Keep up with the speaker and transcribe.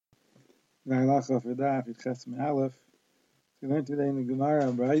The Halacha for Daf, Ches Aleph. We learned today in the Gemara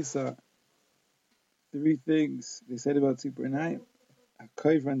and Brayso three things they said about Tzipor a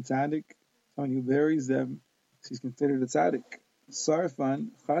koivran tzaddik, someone who buries them, he's considered a tzaddik. Sarfan,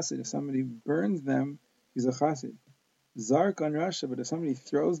 chassid, if somebody burns them, he's a chassid. Zark on Rasha, but if somebody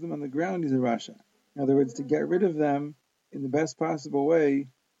throws them on the ground, he's a Rasha. In other words, to get rid of them in the best possible way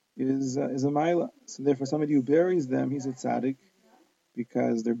is a maila. So therefore, somebody who buries them, he's a tzaddik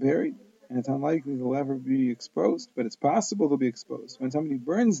because they're buried. And it's unlikely they'll ever be exposed, but it's possible they'll be exposed. When somebody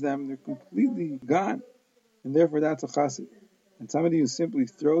burns them, they're completely gone, and therefore that's a chassid. And somebody who simply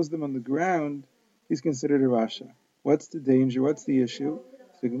throws them on the ground, he's considered a rasha. What's the danger? What's the issue?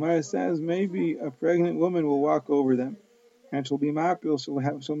 So Gemara says maybe a pregnant woman will walk over them, and she'll be mapil,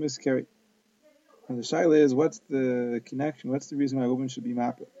 she'll miscarry. And the shaila is, what's the connection? What's the reason why a woman should be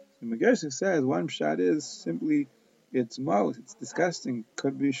mapil? So Megersha says one pshat is simply it's moed, it's disgusting.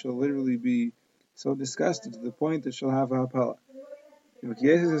 Could be she'll literally be so disgusted to the point that she'll have a hapala.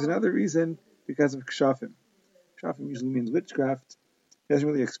 There's another reason because of kshafim. Kshafim usually means witchcraft. He doesn't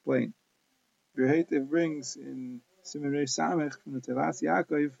really explain. Berheitev brings in Siman Reish Samech from the Telas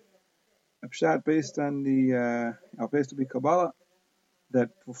Yaakov a pshat based on the based to be Kabbalah that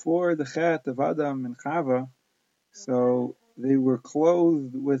before the chet of Adam and Chava, so they were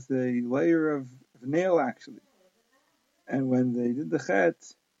clothed with a layer of nail actually. And when they did the chet,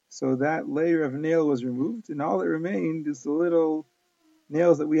 so that layer of nail was removed, and all that remained is the little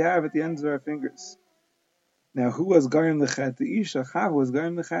nails that we have at the ends of our fingers. Now, who was garim the chet? The Isha, Chava was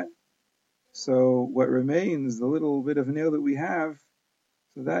garim the chet. So what remains, the little bit of nail that we have,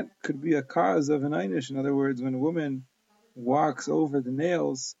 so that could be a cause of an einish. In other words, when a woman walks over the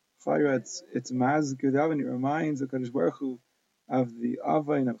nails, it's mazkir davin, it reminds the Kadosh Baruch Hu of the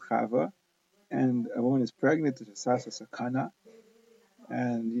avain of Chava. And a woman is pregnant, it's a sasa sakana.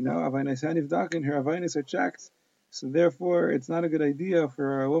 And, avainas hanivdakin, her avainas are checked. So therefore, it's not a good idea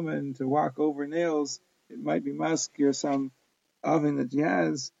for a woman to walk over nails. It might be maskir some oven that she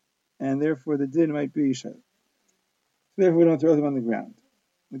has, and therefore the din might be isha. So therefore, we don't throw them on the ground.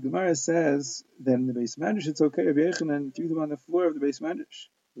 The Gemara says that in the Beis Medrash, it's okay to throw them on the floor of the Beis Medrash.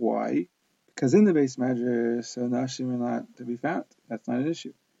 Why? Because in the Beis Medrash, so nashim are not to be found. That's not an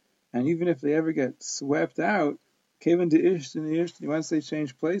issue. And even if they ever get swept out, Kevin to Ishtani, once they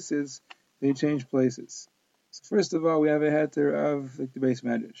change places, they change places. So first of all, we have a heter of like the Beis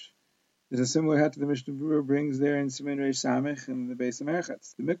Medrash. There's a similar heter the Mishnah Berurah brings there in Siman Reish Samech in the Beis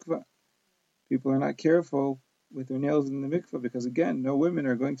Merchatz, the mikvah. People are not careful with their nails in the mikvah because again, no women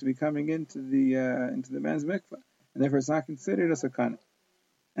are going to be coming into the men's mikvah, and therefore it's not considered a sakana.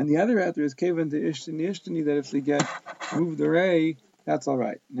 And the other heter is Kevin to Ishtani, that if they get moved away, that's all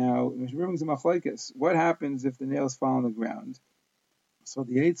right. Now, Mishnah Berurah brings a machlokes. What happens if the nails fall on the ground? So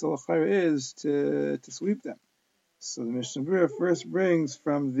the eitzel achar is to sweep them. So the Mishnah Berurah first brings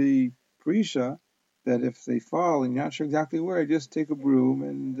from the Prisha that if they fall and you're not sure exactly where, just take a broom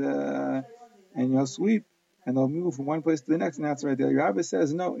and sweep, and they'll move from one place to the next, and that's right. The Rabbi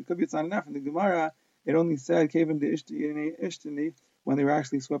says no, it could be it's not enough. In the Gemara, it only said Kevin to Ishtani when they were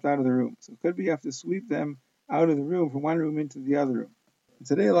actually swept out of the room. So it could be you have to sweep them out of the room, from one room into the other room. And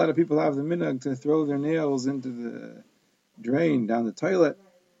today a lot of people have the minhag to throw their nails into the drain, down the toilet,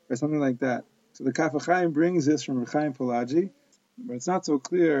 or something like that. So the Kaf HaChaim brings this from Rechaim Pelagi, but it's not so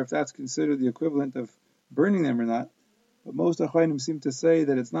clear if that's considered the equivalent of burning them or not. But most Achainim seem to say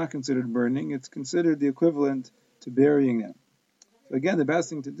that it's not considered burning, it's considered the equivalent to burying them. So again, the best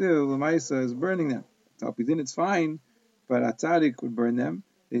thing to do, L'maisa, is burning them. Talpidin, it's fine, but a tzaddik would burn them.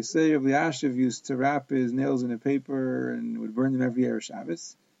 They say Rav Eliashiv used to wrap his nails in a paper and would burn them every Erev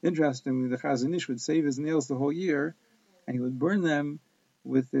Shabbos. Interestingly, the Chazon Ish would save his nails the whole year, and he would burn them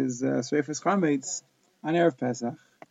with his Sreifas Chametz on Erev Pesach.